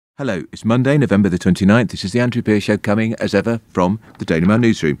Hello, it's Monday, November the 29th. This is the Andrew Pearce Show, coming, as ever, from the Daily Mail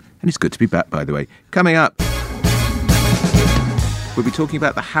newsroom. And it's good to be back, by the way. Coming up, we'll be talking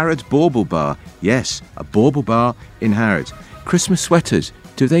about the Harrods Bauble Bar. Yes, a bauble bar in Harrods. Christmas sweaters,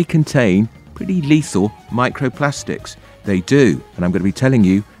 do they contain pretty lethal microplastics? They do, and I'm going to be telling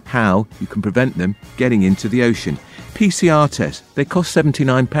you how you can prevent them getting into the ocean. PCR tests, they cost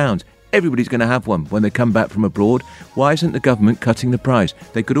 £79. Everybody's going to have one when they come back from abroad. Why isn't the government cutting the price?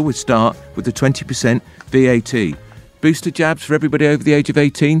 They could always start with the 20% VAT. Booster jabs for everybody over the age of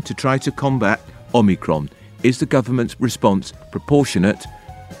 18 to try to combat Omicron. Is the government's response proportionate?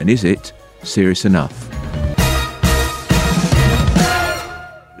 And is it serious enough?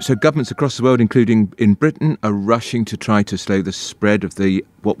 So governments across the world, including in Britain, are rushing to try to slow the spread of the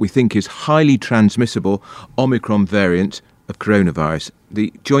what we think is highly transmissible Omicron variant of coronavirus.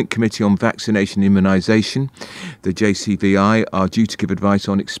 The Joint Committee on Vaccination and Immunisation, the JCVI, are due to give advice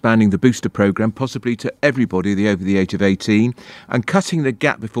on expanding the booster programme, possibly to everybody over the age of 18, and cutting the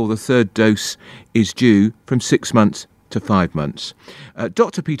gap before the third dose is due from 6 months to 5 months.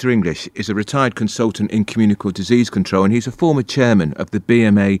 Dr. Peter English is a retired consultant in communicable disease control, and he's a former chairman of the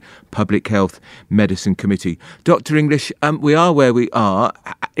BMA Public Health Medicine Committee. Dr. English, we are where we are.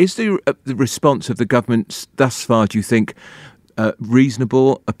 Is the response of the government thus far, do you think,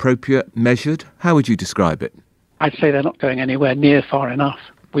 reasonable, appropriate, measured? How would you describe it? I'd say they're not going anywhere near far enough.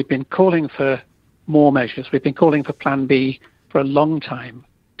 We've been calling for more measures. We've been calling for Plan B for a long time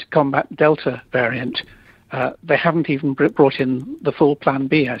to combat Delta variant. They haven't even brought in the full Plan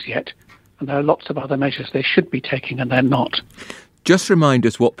B as yet. And there are lots of other measures they should be taking, and they're not. Just remind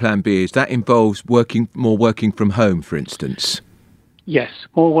us what Plan B is. That involves more working from home, for instance. Yes,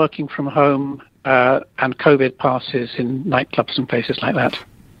 more working from home and COVID passes in nightclubs and places like that.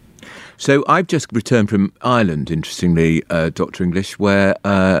 So I've just returned from Ireland, interestingly, Dr. English, where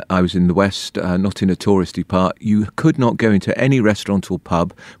I was in the West, not in a touristy part. You could not go into any restaurant or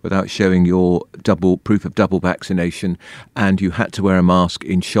pub without showing your proof of double vaccination, and you had to wear a mask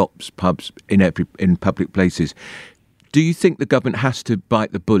in shops, pubs, in public places. Do you think the government has to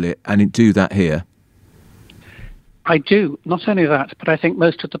bite the bullet and do that here? I do. Not only that, but I think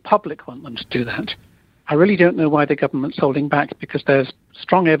most of the public want them to do that. I really don't know why the government's holding back, because there's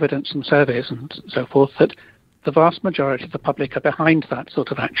strong evidence and surveys and so forth that the vast majority of the public are behind that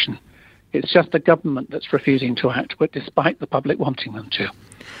sort of action. It's just the government that's refusing to act, but despite the public wanting them to.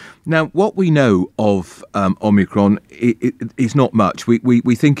 Now, what we know of Omicron is not much.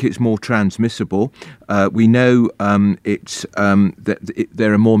 We think it's more transmissible. We know that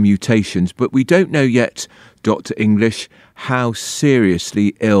there are more mutations, but we don't know yet, Dr. English, how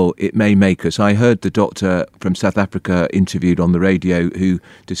seriously ill it may make us. I heard the doctor from South Africa interviewed on the radio who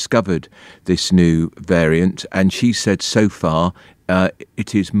discovered this new variant, and she said so far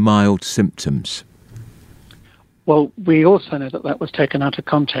it is mild symptoms. Well, we also know that was taken out of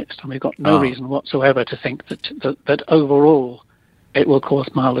context, and we've got no reason whatsoever to think that overall it will cause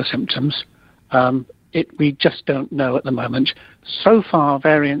milder symptoms. We just don't know at the moment. So far,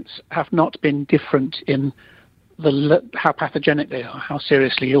 variants have not been different in how pathogenic they are, how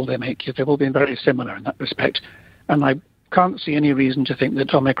seriously ill they make you. They've all been very similar in that respect. And I can't see any reason to think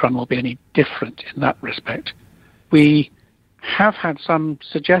that Omicron will be any different in that respect. We have had some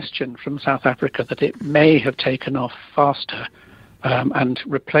suggestion from South Africa that it may have taken off faster and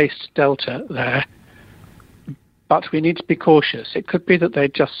replaced Delta there. But we need to be cautious. It could be that they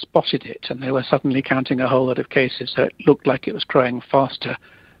just spotted it and they were suddenly counting a whole lot of cases, so it looked like it was growing faster,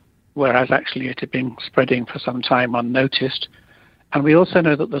 whereas actually it had been spreading for some time unnoticed. And we also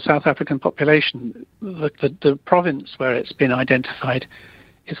know that the South African population, the province where it's been identified,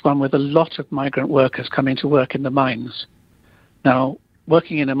 is one with a lot of migrant workers coming to work in the mines. Now,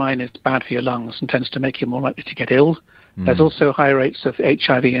 working in a mine is bad for your lungs and tends to make you more likely to get ill. There's also high rates of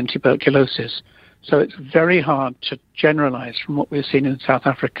HIV and tuberculosis. So it's very hard to generalize from what we've seen in South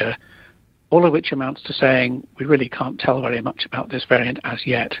Africa, all of which amounts to saying we really can't tell very much about this variant as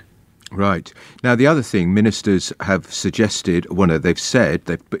yet. Right. Now, the other thing, ministers have suggested, they've said,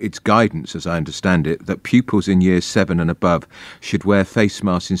 it's guidance, as I understand it, that pupils in years 7 and above should wear face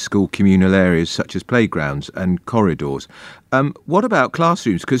masks in school communal areas such as playgrounds and corridors. What about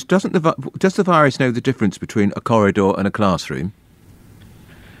classrooms? Because does the virus know the difference between a corridor and a classroom?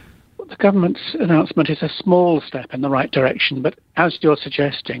 The government's announcement is a small step in the right direction, but as you're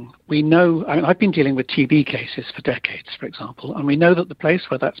suggesting, we know, I've been dealing with TB cases for decades, for example, and we know that the place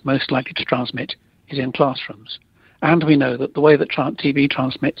where that's most likely to transmit is in classrooms. And we know that the way that TB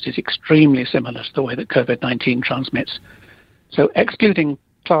transmits is extremely similar to the way that COVID-19 transmits. So excluding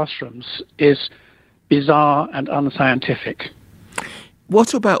classrooms is bizarre and unscientific.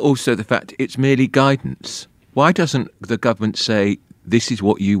 What about also the fact it's merely guidance? Why doesn't the government say, this is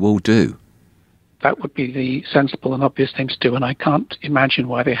what you will do? That would be the sensible and obvious thing to do, and I can't imagine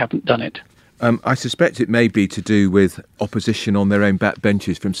why they haven't done it. I suspect it may be to do with opposition on their own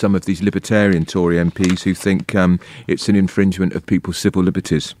backbenches from some of these libertarian Tory MPs who think it's an infringement of people's civil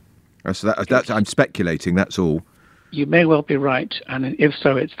liberties. So I'm speculating, that's all. You may well be right, and if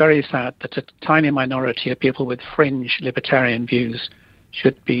so, it's very sad that a tiny minority of people with fringe libertarian views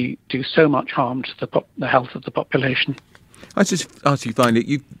should do so much harm to the health of the population. I just ask you finally,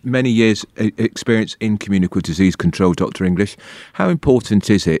 you've many years experience in communicable disease control, Dr. English. How important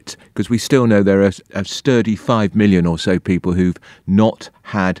is it? Because we still know there are a sturdy 5 million or so people who've not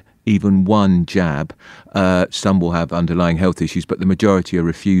had even one jab. Some will have underlying health issues, but the majority are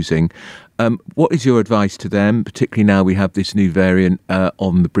refusing. What is your advice to them, particularly now we have this new variant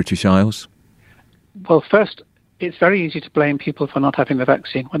on the British Isles? Well, first, it's very easy to blame people for not having the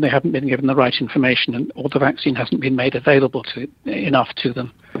vaccine when they haven't been given the right information or the vaccine hasn't been made available enough to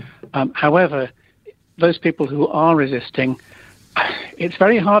them. However, those people who are resisting, it's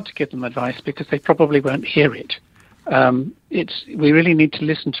very hard to give them advice because they probably won't hear it. We really need to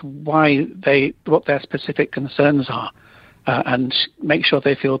listen to what their specific concerns are and make sure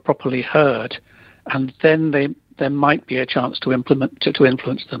they feel properly heard, and then there might be a chance to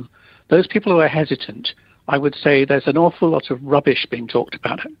influence them. Those people who are hesitant, I would say there's an awful lot of rubbish being talked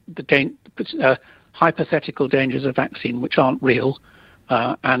about, the hypothetical dangers of vaccine, which aren't real,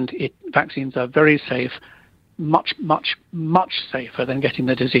 and vaccines are very safe, much, much, much safer than getting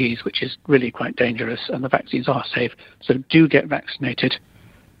the disease, which is really quite dangerous, and the vaccines are safe, so do get vaccinated.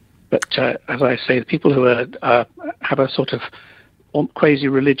 But as I say, the people who have a sort of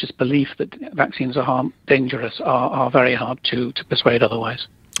quasi-religious belief that vaccines are dangerous are very hard to persuade otherwise.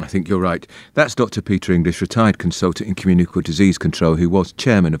 I think you're right. That's Dr. Peter English, retired consultant in communicable disease control, who was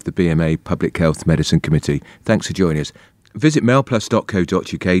chairman of the BMA Public Health Medicine Committee. Thanks for joining us. Visit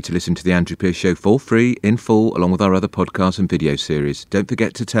mailplus.co.uk to listen to The Andrew Pearce Show for free, in full, along with our other podcasts and video series. Don't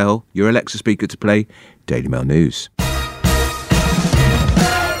forget to tell your Alexa speaker to play Daily Mail News.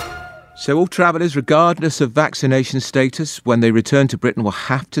 So all travellers, regardless of vaccination status, when they return to Britain will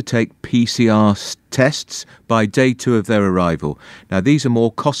have to take PCR tests by day 2 of their arrival. Now, these are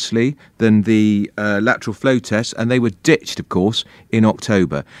more costly than the lateral flow tests, and they were ditched, of course, in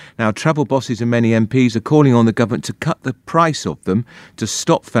October. Now, travel bosses and many MPs are calling on the government to cut the price of them to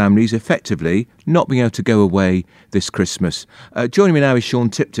stop families effectively not being able to go away this Christmas. Joining me now is Sean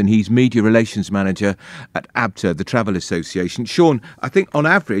Tipton. He's Media Relations Manager at ABTA, the Travel Association. Sean, I think on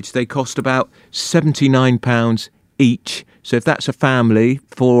average they cost about £79 each. So if that's a family,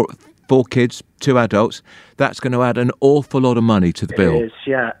 for 4 kids, 2 adults, that's going to add an awful lot of money to the bill. It is,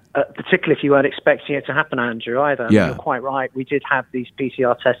 yeah. Particularly if you weren't expecting it to happen, Andrew, either. Yeah. You're quite right. We did have these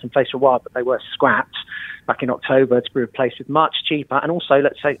PCR tests in place for a while, but they were scrapped back in October to be replaced with much cheaper and also,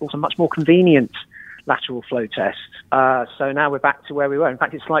 let's say, also much more convenient lateral flow tests. So now we're back to where we were. In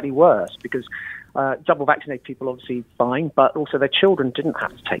fact, it's slightly worse because double vaccinated people obviously fine, but also their children didn't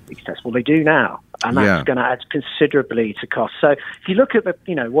have to take these tests. Well, they do now, and that's going to add considerably to cost. So if you look at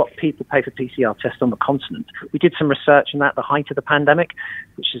what people pay for PCR tests on the continent, we did some research on that at the height of the pandemic,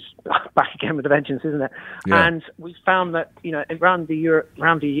 which is back again with a vengeance, isn't it? Yeah. And we found that around the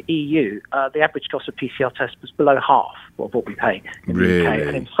EU, the average cost of PCR test was below half of what we pay in the UK.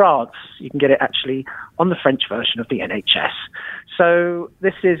 And in France, you can get it actually on the French version of the NHS. So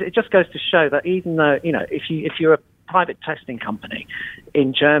it just goes to show that even though, if you're a private testing company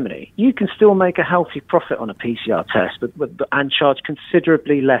in Germany, you can still make a healthy profit on a PCR test and charge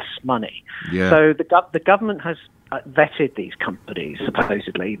considerably less money. Yeah. So the government has vetted these companies,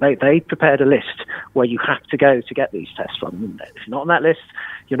 supposedly. They prepared a list where you have to go to get these tests from. If you're not on that list,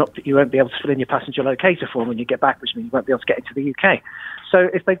 you won't be able to fill in your passenger locator form when you get back, which means you won't be able to get into the UK. So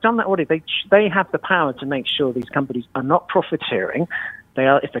if they've done that already, they have the power to make sure these companies are not profiteering.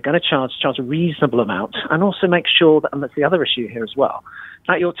 If they're going to charge a reasonable amount, and also make sure that, and that's the other issue here as well,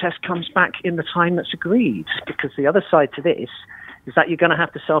 that your test comes back in the time that's agreed. Because the other side to this is that you're going to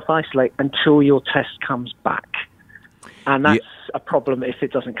have to self-isolate until your test comes back. And that's a problem if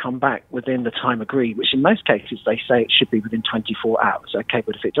it doesn't come back within the time agreed, which in most cases they say it should be within 24 hours. Okay,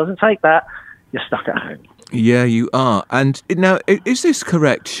 but if it doesn't take that, you're stuck at home. Yeah, you are. And now, is this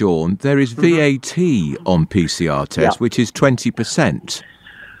correct, Sean? There is VAT on PCR tests, which is 20%.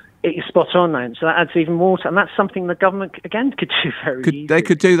 It's spot on, man. So that adds even more and that's something the government, again, could do very easily. They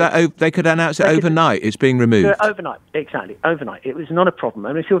could do that, they could announce it overnight, it's being removed. Overnight, exactly, overnight. It was not a problem.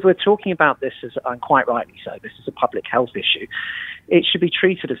 I mean, if we're talking about this, and quite rightly so, this is a public health issue, it should be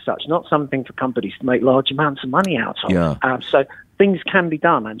treated as such, not something for companies to make large amounts of money out of. Yeah. So things can be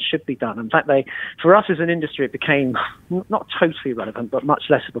done and should be done. In fact, for us as an industry, it became not totally relevant, but much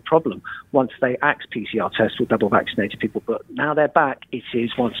less of a problem once they axed PCR tests for double vaccinated people. But now they're back, it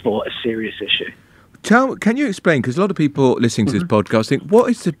is once more a serious issue. Can you explain, because a lot of people listening to this podcast think, what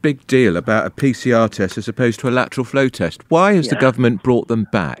is the big deal about a PCR test as opposed to a lateral flow test? Why has the government brought them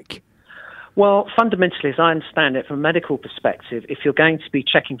back? Well, fundamentally, as I understand it, from a medical perspective, if you're going to be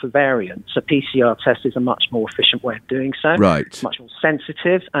checking for variants, a PCR test is a much more efficient way of doing so. Right. It's much more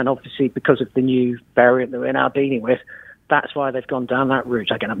sensitive, and obviously because of the new variant that we're now dealing with, that's why they've gone down that route.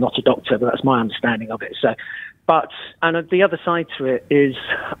 Again, I'm not a doctor, but that's my understanding of it. And the other side to it is,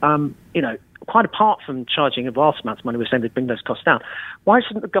 quite apart from charging a vast amount of money, we're saying they'd bring those costs down. Why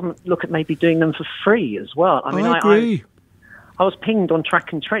shouldn't the government look at maybe doing them for free as well? I mean, I agree. I was pinged on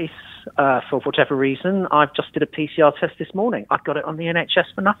track and trace for whatever reason. I've just did a PCR test this morning. I got it on the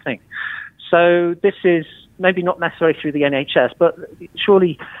NHS for nothing. So this is maybe not necessarily through the NHS, but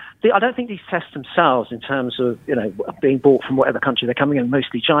surely I don't think these tests themselves, in terms of being bought from whatever country they're coming in,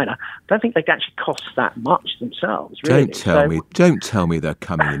 mostly China, I don't think they actually cost that much themselves. Really. Don't tell me they're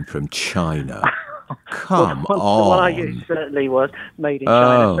coming in from China. Come on. The one I used certainly was made in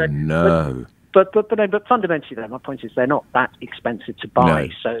China. Oh no. But fundamentally, though, my point is they're not that expensive to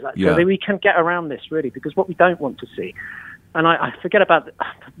buy. No. So we can get around this, really, because what we don't want to see, and I forget about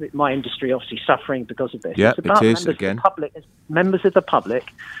my industry obviously suffering because of this. Yeah, it's about members of the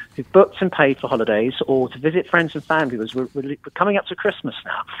public who've booked and paid for holidays or to visit friends and family. We're coming up to Christmas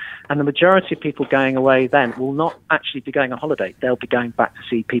now, and the majority of people going away then will not actually be going on holiday. They'll be going back to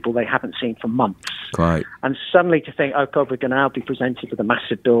see people they haven't seen for months. Right. And suddenly to think, oh God, we're going to now be presented with a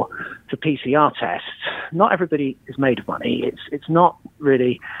massive bill for PCR tests. Not everybody is made of money. It's not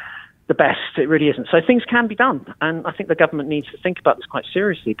really the best. It really isn't. So things can be done, and I think the government needs to think about this quite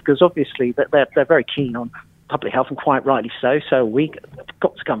seriously, because obviously they're very keen on public health, and quite rightly so. So we've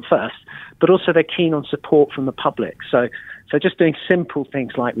got to come first, but also they're keen on support from the public. So just doing simple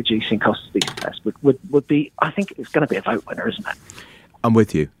things like reducing costs of these tests would be, I think it's going to be a vote winner, isn't it? I'm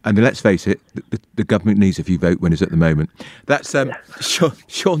with you. I mean, let's face it, the government needs a few vote winners at the moment. That's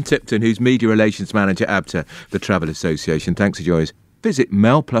Sean Tipton, who's Media Relations Manager at ABTA, the Travel Association. Thanks for joining us. Visit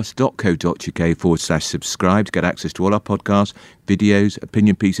mailplus.co.uk/subscribe to get access to all our podcasts, videos,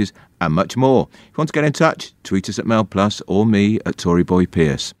 opinion pieces, and much more. If you want to get in touch, tweet us at mailplus or me at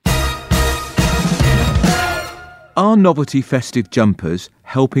ToryBoyPierce. Are novelty festive jumpers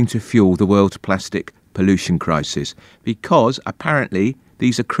helping to fuel the world's plastic pollution crisis? Because apparently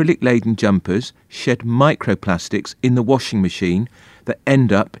these acrylic-laden jumpers shed microplastics in the washing machine that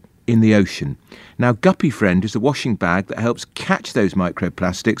end up in the ocean. Now, Guppy Friend is a washing bag that helps catch those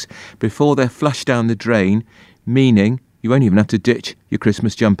microplastics before they're flushed down the drain, meaning you won't even have to ditch your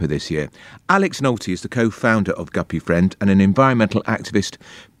Christmas jumper this year. Alex Nolte is the co-founder of Guppy Friend and an environmental activist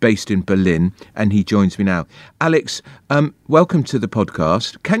based in Berlin, and he joins me now. Alex, welcome to the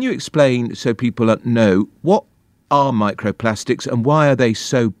podcast. Can you explain, so people know, what are microplastics and why are they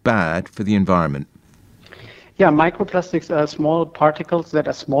so bad for the environment? Yeah, microplastics are small particles that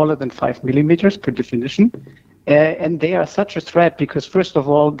are smaller than 5 millimeters per definition. And they are such a threat because, first of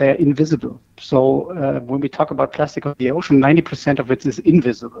all, they're invisible. So when we talk about plastic of the ocean, 90% of it is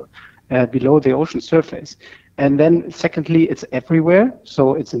invisible below the ocean surface. And then secondly, it's everywhere.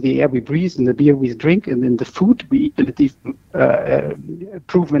 So it's in the air we breathe, in the beer we drink, and in the food we eat, and it's even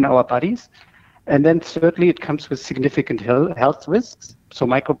proven in our bodies. And then thirdly, it comes with significant health risks. So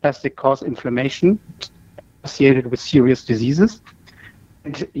microplastic cause inflammation associated with serious diseases.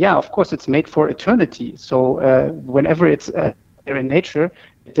 And yeah, of course, it's made for eternity. So whenever it's there in nature,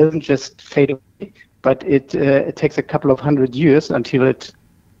 it doesn't just fade away, but it takes a couple of 100 years until it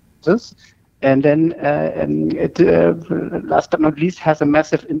does. And then it, last but not least, has a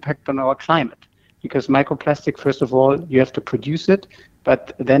massive impact on our climate. Because microplastic, first of all, you have to produce it,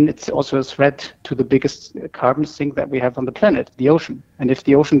 but then it's also a threat to the biggest carbon sink that we have on the planet, the ocean. And if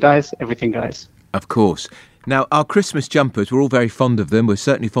the ocean dies, everything dies. Of course. Now, our Christmas jumpers, we're all very fond of them. We're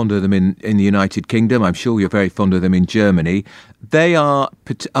certainly fond of them in the United Kingdom. I'm sure you're very fond of them in Germany. Are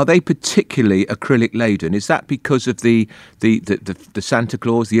they particularly acrylic laden? Is that because of the Santa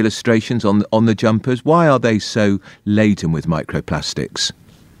Claus, the illustrations on the jumpers? Why are they so laden with microplastics?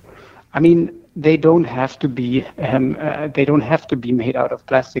 I mean, they don't have to be made out of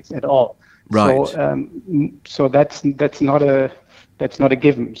plastics at all. Right. So that's not a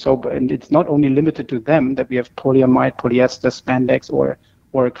given. So, and it's not only limited to them that we have polyamide, polyester, spandex, or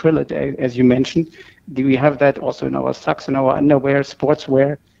acrylic, as you mentioned. We have that also in our socks, in our underwear,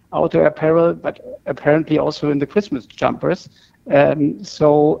 sportswear, outdoor apparel, but apparently also in the Christmas jumpers.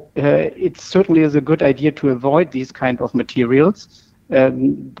 So it certainly is a good idea to avoid these kind of materials.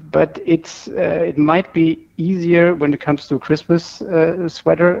 But it might be easier when it comes to Christmas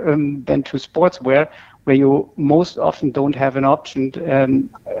sweater than to sportswear, where you most often don't have an option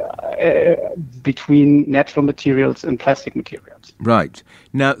between natural materials and plastic materials. Right.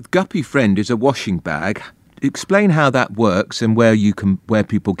 Now, Guppy Friend is a washing bag. Explain how that works and where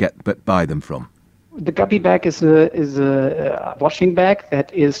people buy them from. The Guppy bag is a washing bag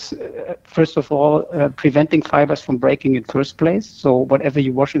that is, first of all, preventing fibers from breaking in first place. So whatever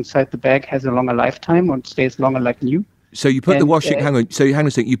you wash inside the bag has a longer lifetime and stays longer like new. So you put the washing. Hang on a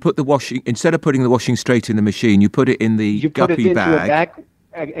second. You put the washing instead of putting the washing straight in the machine. You put it in the Guppy bag,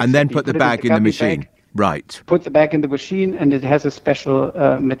 and then put the bag in the machine. Right. Put the bag in the machine, and it has a special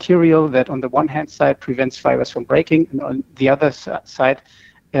material that, on the one hand side, prevents fibers from breaking, and on the other side,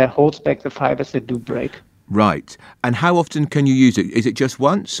 holds back the fibers that do break. Right. And how often can you use it? Is it just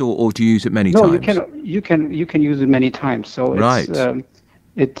once, or do you use it many times? No, you can use it many times. So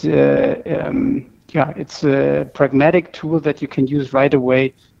it's it's a pragmatic tool that you can use right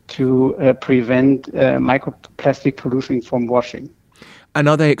away to prevent microplastic pollution from washing. And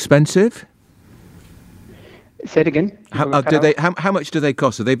are they expensive? Say it again. How much do they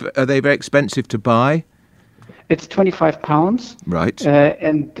cost? Are they very expensive to buy? It's £25. Right.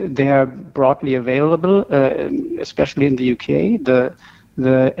 And they are broadly available, especially in the UK.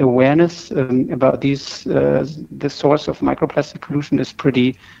 The awareness about the source of microplastic pollution is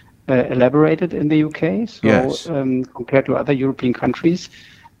pretty elaborated in the UK. So yes. Compared to other European countries.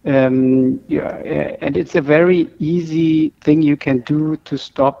 And it's a very easy thing you can do to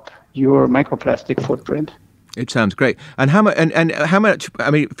stop your microplastic footprint. It sounds great. And how much? And how much?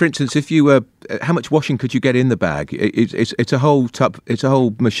 I mean, for instance, if you were, how much washing could you get in the bag? It's a whole tub. It's a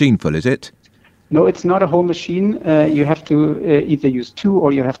whole machine full, is it? No, it's not a whole machine. You have to either use two,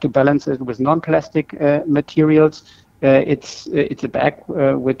 or you have to balance it with non-plastic materials. It's a bag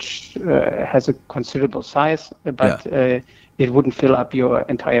which has a considerable size, but it wouldn't fill up your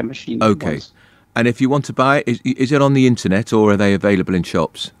entire machine. Okay. Once. And if you want to buy it, is it on the internet, or are they available in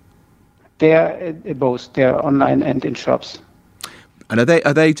shops? They're both. They're online and in shops. And are they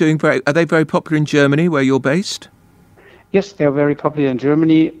very popular in Germany, where you're based? Yes, they're very popular in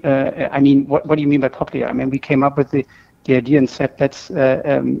Germany. I mean, what do you mean by popular? I mean, we came up with the idea and said, let's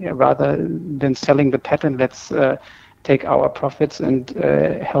rather than selling the patent, let's take our profits and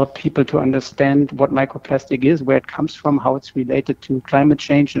help people to understand what microplastic is, where it comes from, how it's related to climate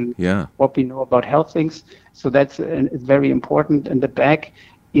change, and what we know about health things. So that's very important. And the bag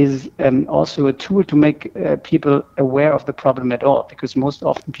is also a tool to make people aware of the problem at all, because most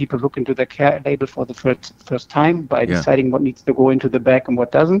often people look into the care label for the first time by deciding what needs to go into the bag and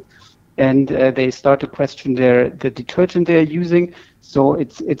what doesn't, and they start to question the detergent they're using. So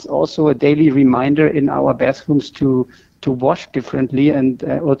it's also a daily reminder in our bathrooms to wash differently, and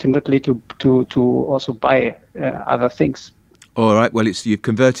ultimately to also buy other things. All right, well, you've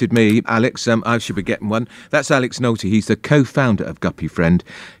converted me, Alex. I should be getting one. That's Alex Nolte. He's the co-founder of Guppy Friend.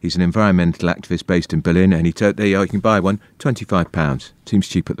 He's an environmental activist based in Berlin, and there you can buy one, £25. Seems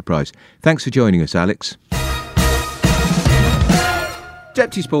cheap at the price. Thanks for joining us, Alex.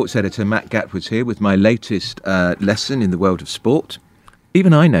 Deputy Sports Editor Matt Gatwood's here with my latest lesson in the world of sport.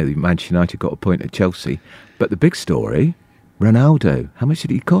 Even I know that Manchester United got a point at Chelsea, but the big story, Ronaldo. How much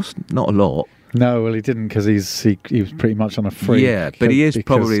did he cost? Not a lot. No, well, he didn't, because he was pretty much on a free. Yeah, but he is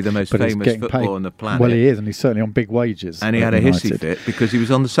probably the most famous footballer on the planet. Well, he is, and he's certainly on big wages. And he had a hissy fit because he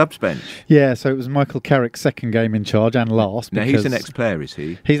was on the subs bench. Yeah, so it was Michael Carrick's second game in charge and last. Now, he's an ex-player, is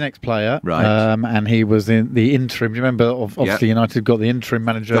he? He's an ex-player. Right. And he was in the interim. Do you remember, obviously, United got the interim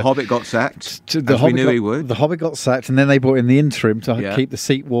manager. The Hobbit got sacked, we knew he would. The Hobbit got sacked, and then they brought in the interim to keep the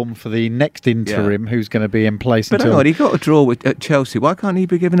seat warm for the next interim, who's going to be in place but until... But he got a draw at Chelsea. Why can't he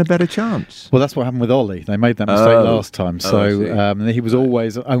be given a better chance? Well, that's what happened with Ollie. They made that mistake last time. So he was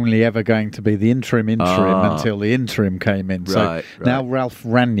always only ever going to be the interim until the interim came in. So now Ralf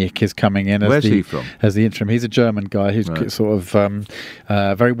Rangnick is coming in as he from? As the interim. He's a German guy who's sort of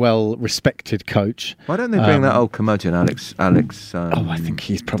very well respected coach. Why don't they bring that old curmudgeon, Alex? I think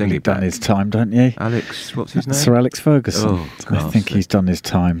he's probably done his time, don't you? Alex, what's his name? Sir Alex Ferguson. Oh, I think he's done his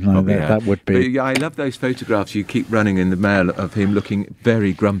time. No, that would be. But, I love those photographs you keep running in the mail of him looking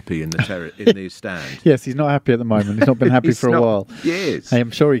very grumpy in the terrace. in the stand. Yes, he's not happy at the moment. He's not been happy for a while. Yes.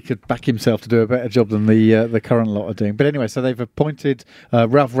 I'm sure he could back himself to do a better job than the current lot are doing. But anyway, so they've appointed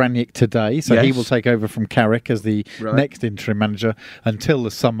Ralph Rangnick today, so he will take over from Carrick as the next interim manager until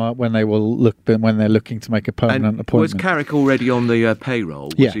the summer when they're looking to make a permanent appointment. Was Carrick already on the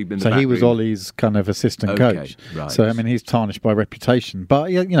payroll? Was he was Ollie's kind of assistant coach. Right. So I mean, he's tarnished by reputation, but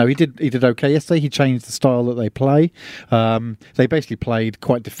he did okay yesterday. He changed the style that they play. They basically played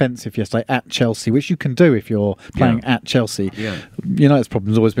quite defensive yesterday at Chelsea, which you can do if you're playing at Chelsea. Yeah. United's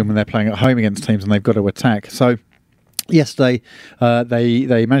problem's always been when they're playing at home against teams and they've got to attack. So yesterday,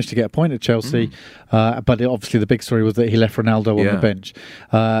 they managed to get a point at Chelsea, but obviously the big story was that he left Ronaldo on the bench.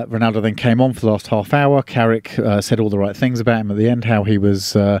 Ronaldo then came on for the last half hour. Carrick said all the right things about him at the end, how he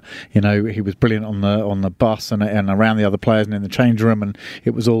was, he was brilliant on the bus and around the other players and in the change room, and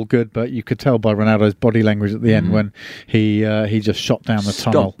it was all good. But you could tell by Ronaldo's body language at the end when he just shot down the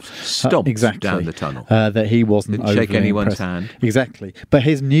tunnel, exactly down the tunnel, that he wasn't didn't shake anyone's hand. hand. Exactly. But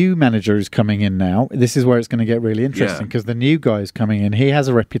his new manager is coming in now. This is where it's going to get really interesting. Because the new guy is coming in, he has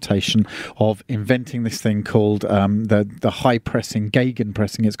a reputation of inventing this thing called the high pressing, Gegen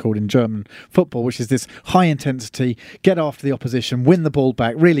pressing, it's called in German football, which is this high intensity, get after the opposition, win the ball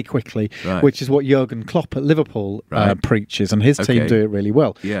back really quickly, which is what Jurgen Klopp at Liverpool preaches, and his team do it really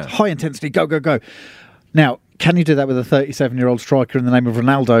well. Yeah. High intensity, go, go, go. Now, can you do that with a 37-year-old striker in the name of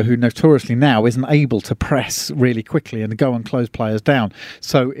Ronaldo, who notoriously now isn't able to press really quickly and go and close players down?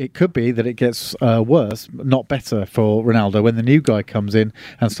 So it could be that it gets worse, not better for Ronaldo when the new guy comes in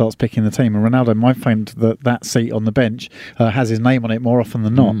and starts picking the team. And Ronaldo might find that seat on the bench has his name on it more often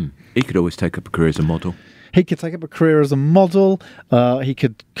than not. He could always take up a career as a model. He could take up a career as a model. He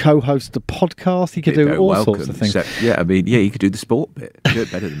could co-host a podcast. He could do all sorts of things. He could do the sport bit. He'd do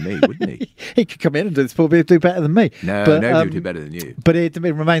it better than me, wouldn't he? He could come in and do the sport bit. He'd do better than me. Nobody would do better than you. But it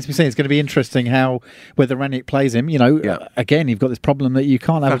remains to be seen. It's going to be interesting whether Rangnick plays him. Again, you've got this problem that you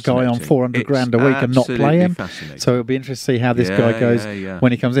can't have a guy on 400 grand a week and not play him. So it'll be interesting to see how this guy goes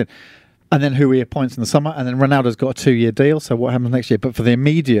when he comes in. And then who he appoints in the summer, and then Ronaldo's got a 2-year deal. So what happens next year? But for the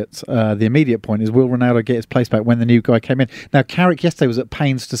immediate point is, will Ronaldo get his place back when the new guy came in? Now Carrick yesterday was at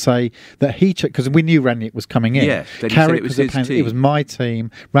pains to say that because we knew Rangnick was coming in. Yeah, Carrick was at pains. It was my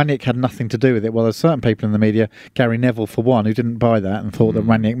team. Rangnick had nothing to do with it. Well, there's certain people in the media, Gary Neville for one, who didn't buy that and thought that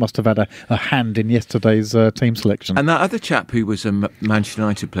Rangnick must have had a hand in yesterday's team selection. And that other chap who was a Manchester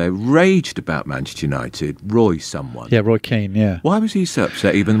United player raged about Manchester United, Roy someone. Yeah, Roy Keane. Yeah. Why was he so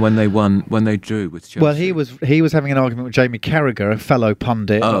upset even when they won? When they drew with Chelsea? Well, he was having an argument with Jamie Carragher, a fellow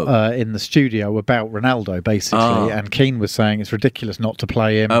pundit, in the studio about Ronaldo, basically. And Keane was saying it's ridiculous not to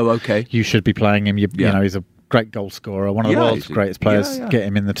play him. Oh, okay. You should be playing him. You know, he's a great goal scorer, one of the world's greatest players. Get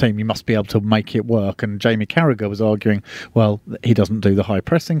him in the team. You must be able to make it work. And Jamie Carragher was arguing, well, he doesn't do the high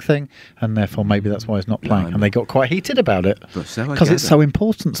pressing thing, and therefore maybe that's why he's not playing. And they got quite heated about it because it's so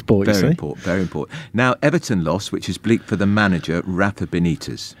important, sport. Very important, very important. Now Everton lost, which is bleak for the manager Rafa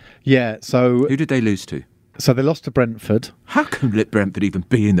Benitez. Yeah. So who did they lose to? So they lost to Brentford. How can Brentford even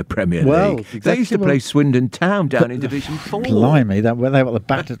be in the Premier League? Exactly. They used to play Swindon Town down in Division 4. Blimey, they were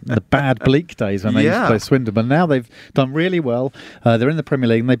the bad bleak days when they used to play Swindon. But now they've done really well. They're in the Premier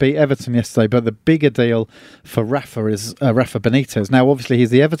League and they beat Everton yesterday. But the bigger deal for Rafa is Rafa Benitez. Now, obviously,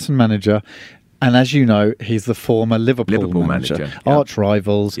 he's the Everton manager. And as you know, he's the former Liverpool manager. Arch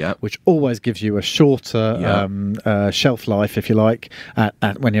rivals, which always gives you a shorter shelf life, if you like,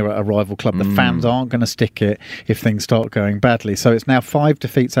 when you're at a rival club. The fans aren't going to stick it if things start going badly. So it's now 5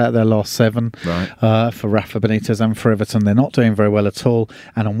 defeats out of their last 7 for Rafa Benitez and for Everton. They're not doing very well at all.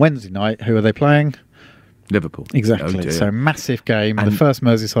 And on Wednesday night, who are they playing? Liverpool. Exactly. So massive game, the first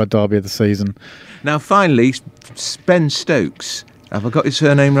Merseyside derby of the season. Now, finally, Ben Stokes. Have I got his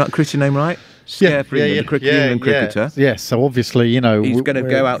surname right? Christian name right? The cricketer. Yes, so obviously, he's going to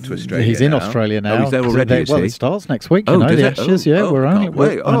go out to Australia. He's in Australia now. Oh, he's there already, it starts next week. The Ashes. We're only.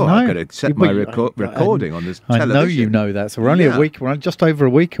 I've got to set my recording on this television. I know you know that. So we're only a week. We're just over a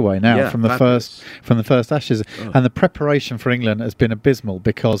week away now from the first Ashes, and the preparation for England has been abysmal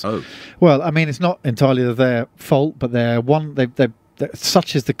because, well, I mean, it's not entirely their fault, but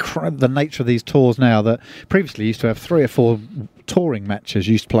such is the nature of these tours now that previously you used to have 3 or 4 touring matches.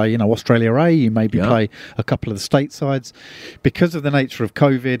 You used to play, Australia A, you maybe play a couple of the statesides. Because of the nature of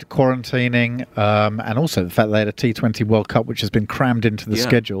COVID, quarantining, and also the fact that they had a T20 World Cup, which has been crammed into the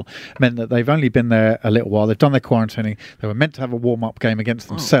schedule, meant that they've only been there a little while. They've done their quarantining. They were meant to have a warm-up game against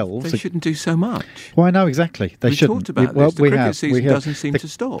themselves. They shouldn't do so much. Well, I know, exactly. They shouldn't. Talked about this. The cricket season doesn't seem to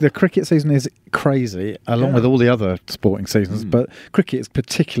stop. The cricket season is crazy, along with all the other sporting seasons, but cricket is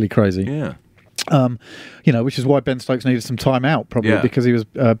particularly crazy. Yeah. Which is why Ben Stokes needed some time out, probably because he was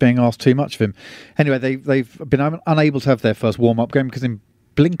being asked too much of him. Anyway, they've been unable to have their first warm-up game because in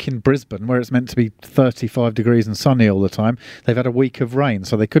blinking Brisbane, where it's meant to be 35 degrees and sunny all the time, they've had a week of rain,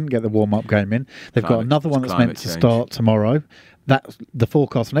 so they couldn't get the warm-up game in. They've got another one that's meant to start tomorrow. The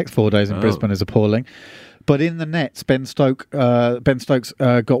forecast for the next 4 days in Brisbane is appalling. But in the nets, Ben Stokes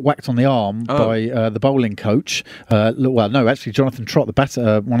got whacked on the arm by the bowling coach. Jonathan Trott,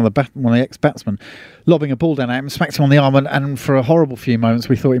 one of the ex-batsmen, lobbing a ball down at him, smacked him on the arm, and for a horrible few moments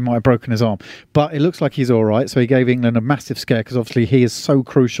we thought he might have broken his arm. But it looks like he's all right, so he gave England a massive scare because obviously he is so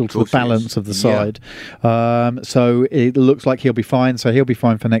crucial to the balance of the side. So it looks like he'll be fine, so he'll be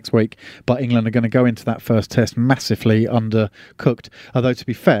fine for next week. But England are going to go into that first test massively undercooked. Although, to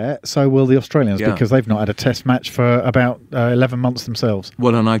be fair, so will the Australians because they've not had a test match for about 11 months themselves.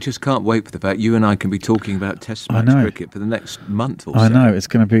 Well, and I just can't wait for the fact you and I can be talking about test match cricket for the next month or so. I know, it's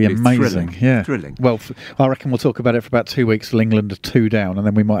going to be amazing. Thrilling. Well, I reckon we'll talk about it for about 2 weeks till England are 2 down, and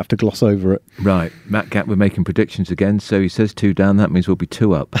then we might have to gloss over it. Right. Matt Gatwood making predictions again, so he says 2 down, that means we'll be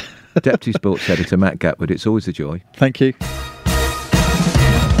 2 up. Deputy Sports Editor Matt Gatwood, it's always a joy. Thank you.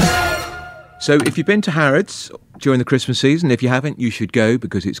 So if you've been to Harrods during the Christmas season, if you haven't, you should go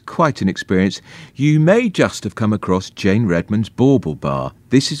because it's quite an experience. You may just have come across Jane Redmond's Bauble Bar.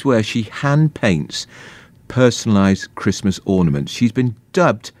 This is where she hand paints personalised Christmas ornaments. She's been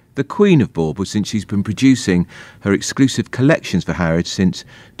dubbed the Queen of Baubles since she's been producing her exclusive collections for Harrods since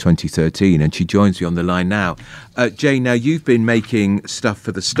 2013, and she joins me on the line now. Jane, now you've been making stuff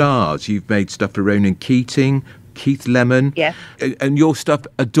for the stars. You've made stuff for Ronan Keating, Keith Lemon, and your stuff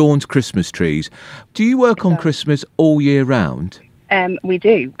adorns Christmas trees. Do you work on Christmas all year round? We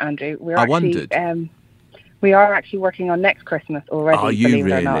do, Andrew. I wondered. We are actually working on next Christmas already. Are you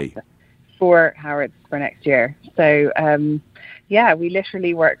really? For Harrods for next year. So, we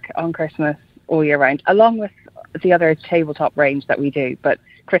literally work on Christmas all year round, along with the other tabletop range that we do. But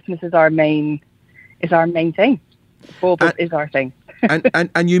Christmas is our main thing. Baubles is our thing.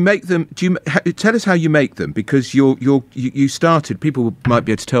 and you make them. Tell us how you make them, because you started. People might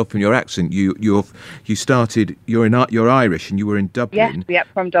be able to tell from your accent. You're Irish and you were in Dublin. Yes,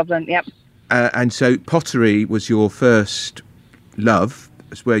 from Dublin. Yep. And so pottery was your first love.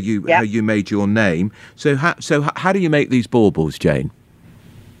 That's where how you made your name. So how do you make these baubles, Jane?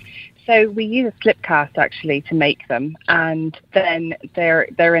 So we use a slip cast actually to make them, and then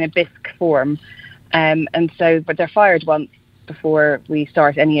they're in a bisque form, but they're fired once before we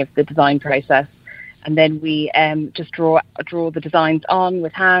start any of the design process, and then we just draw the designs on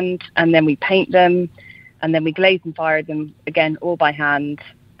with hand, and then we paint them, and then we glaze and fire them again all by hand.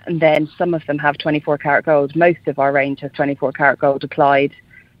 And then some of them have 24 karat gold. Most of our range has 24 karat gold applied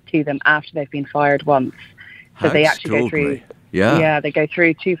to them after they've been fired once. So they actually go through. They go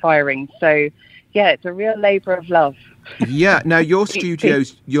through 2 firings. So it's a real labour of love. Yeah. Now your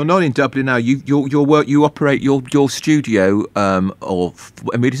studios, you're not in Dublin now. You operate your studio,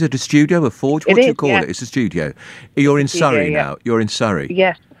 is it a studio, a forge? What do you call it? It's a studio. You're in Surrey now. You're in Surrey.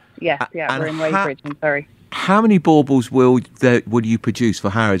 Yes. We're in Weybridge in Surrey. How many baubles will you produce for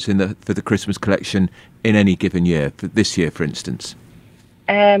Harrods for the Christmas collection in any given year? For this year, for instance.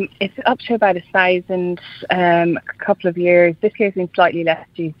 It's up to about 1,000 a couple of years. This year's been slightly less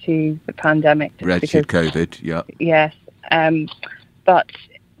due to the pandemic. Because COVID, yeah. Yes, but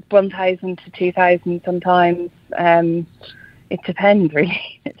 1,000 to 2,000 sometimes. It depends,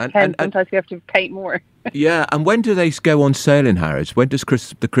 really. It depends. Sometimes we have to paint more. Yeah, and when do they go on sale in Harrods? When does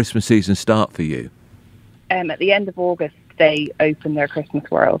the Christmas season start for you? At the end of August, they open their Christmas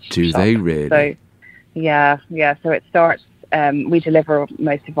World. Do they really? So, yeah. So it starts. We deliver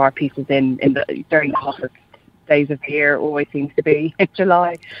most of our pieces during the hottest days of the year. Always seems to be in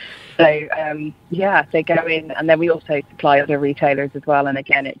July. So they go in, and then we also supply other retailers as well. And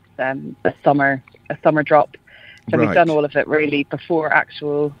again, it's a summer drop. So we've done all of it really before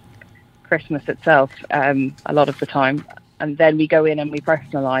actual Christmas itself. A lot of the time, and then we go in and we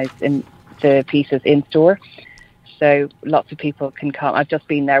personalise in the pieces in store. So lots of people can come. I've just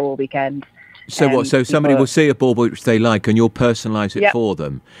been there all weekend. So what? So somebody will see a bauble which they like, and you'll personalise it for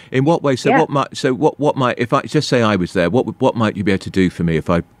them. In what way? So what might? If I just say I was there, what might you be able to do for me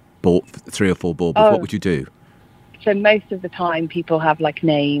if I bought 3 or 4 baubles? What would you do? So most of the time, people have like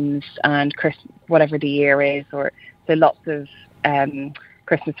names and whatever the year is, or so lots of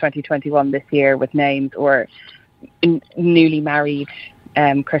Christmas 2021 this year with names, or newly married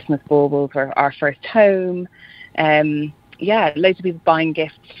Christmas baubles, or our first home. Loads of people buying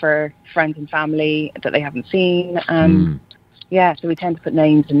gifts for friends and family that they haven't seen. So we tend to put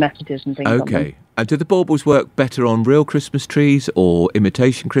names and messages and things on them. And do the baubles work better on real Christmas trees or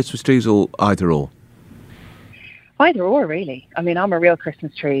imitation Christmas trees, or either or? Either or, really. I mean, I'm a real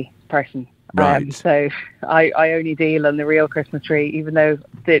Christmas tree person. Right. So I only deal on the real Christmas tree, even though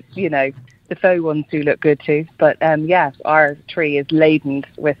the faux ones do look good too. But yeah, our tree is laden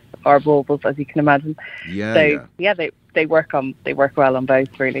with our baubles, as you can imagine. Yeah. They work well on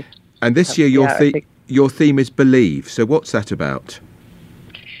both, really. And this year your theme is Believe. So what's that about?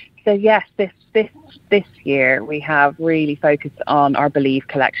 So yes, this year we have really focused on our Believe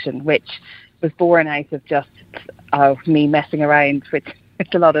collection, which was born out of just me messing around with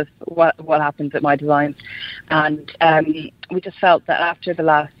a lot of what happens at my designs. And we just felt that after the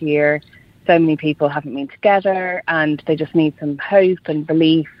last year, so many people haven't been together and they just need some hope and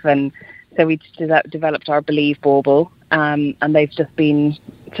belief. And so we developed our Believe bauble, and they've just been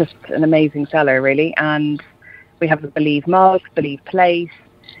just an amazing seller, really. And we have a Believe mug, Believe plate,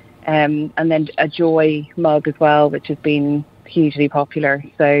 and then a Joy mug as well, which has been hugely popular.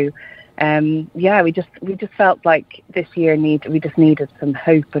 So we just felt like this year we just needed some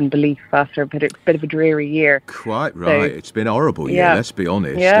hope and belief after a bit of a dreary year. Quite right. So, it's been a horrible year. Yeah. Let's be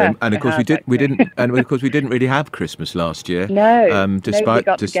honest. Yeah, and of course we didn't really have Christmas last year. No, despite nobody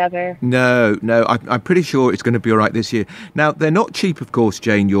got together. No. I'm pretty sure it's going to be all right this year. Now they're not cheap, of course,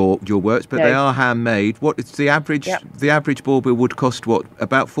 Jane. Your works, but they are handmade. What is the average? Yep. The average bauble would cost what?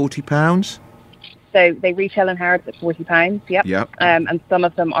 About £40. So they retail in Harrods at £40. Yep. And some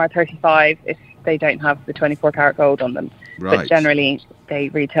of them are 35 if they don't have the 24 karat gold on them. Right. But generally they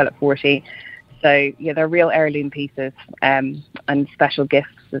retail at 40. So yeah, they're real heirloom pieces, and special gifts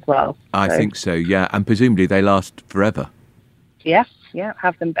as well. I think so. Yeah, and presumably they last forever. Yeah.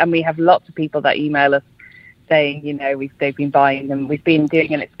 Have them, and we have lots of people that email us saying, they've been buying them. We've been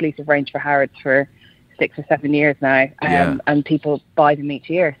doing an exclusive range for Harrods for 6 or 7 years now, and people buy them each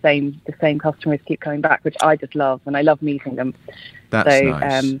year. The same customers keep coming back, which I just love, and I love meeting them. That's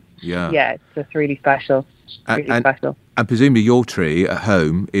nice. It's just really special. Special. And presumably your tree at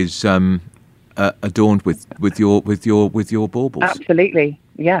home is adorned with your baubles. Absolutely,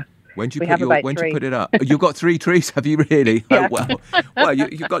 yeah. When do you put it up? You've got 3 trees, have you really? Yeah. Oh well. Well,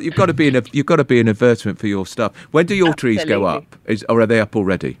 you've got to be an advertisement for your stuff. When do your trees go up? Or are they up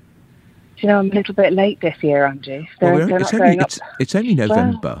already? I'm a little bit late this year, Andrew. It's only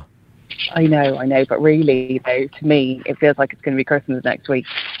November. Well, I know, but really, though, to me, it feels like it's going to be Christmas next week.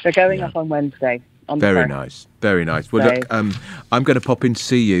 They're going up on Wednesday. Very nice. Well, look, I'm going to pop in to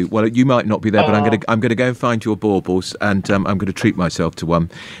see you. Well, you might not be there, but I'm going to go and find your baubles, and I'm going to treat myself to one.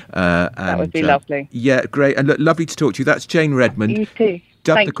 That would be lovely. Yeah, great, and look, lovely to talk to you. That's Jane Redmond. You too.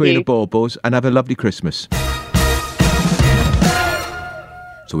 Dubbed the Queen of Baubles, and have a lovely Christmas.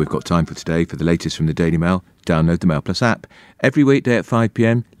 So we've got time for today. For the latest from the Daily Mail, download the Mail Plus app. Every weekday at 5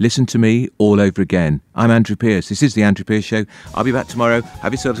 p.m, listen to me all over again. I'm Andrew Pearce. This is The Andrew Pearce Show. I'll be back tomorrow.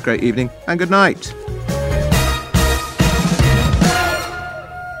 Have yourselves a great evening and good night.